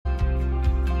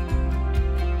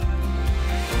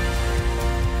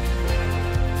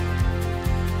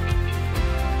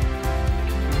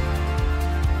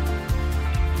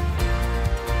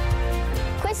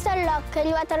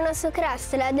arrivato al nostro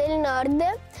Cras, della del nord,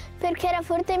 perché era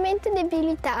fortemente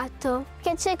debilitato,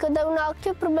 che cieco da un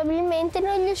occhio probabilmente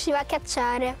non riusciva a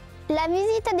cacciare. La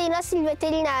visita dei nostri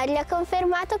veterinari ha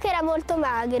confermato che era molto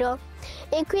magro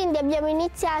e quindi abbiamo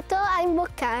iniziato a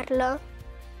imboccarlo.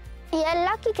 Gli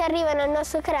allocchi che arrivano al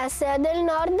nostro Cras del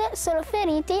nord sono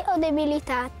feriti o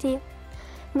debilitati,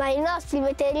 ma i nostri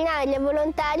veterinari e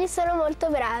volontari sono molto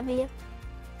bravi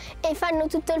e fanno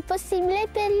tutto il possibile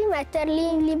per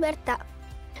rimetterli in libertà.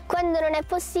 Quando non è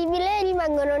possibile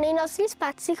rimangono nei nostri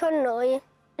spazi con noi.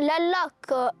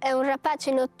 L'allocco è un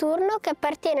rapace notturno che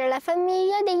appartiene alla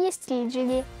famiglia degli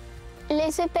strigili.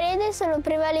 Le sue prede sono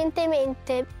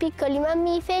prevalentemente piccoli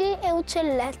mammiferi e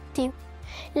uccelletti.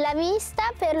 La vista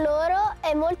per loro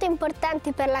è molto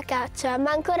importante per la caccia,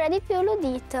 ma ancora di più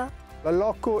l'udito.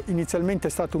 L'allocco inizialmente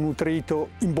è stato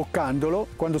nutrito imboccandolo.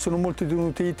 Quando sono molto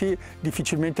denutriti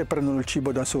difficilmente prendono il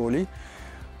cibo da soli.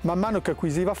 Man mano che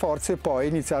acquisiva forze poi ha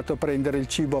iniziato a prendere il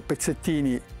cibo a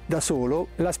pezzettini da solo.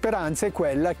 La speranza è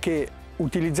quella che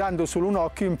utilizzando solo un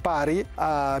occhio impari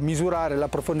a misurare la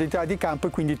profondità di campo e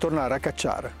quindi tornare a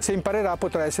cacciare. Se imparerà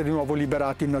potrà essere di nuovo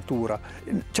liberato in natura.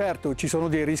 Certo ci sono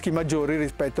dei rischi maggiori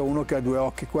rispetto a uno che ha due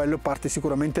occhi, quello parte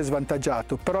sicuramente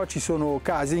svantaggiato, però ci sono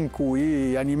casi in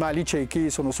cui animali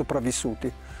ciechi sono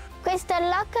sopravvissuti. Questo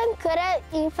allocco è ancora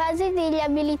in fase di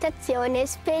riabilitazione,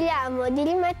 speriamo di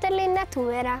rimetterlo in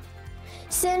natura.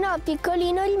 Se no,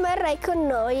 piccolino rimarrai con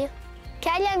noi.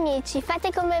 Cari amici,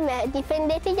 fate come me,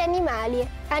 difendete gli animali,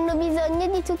 hanno bisogno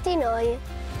di tutti noi.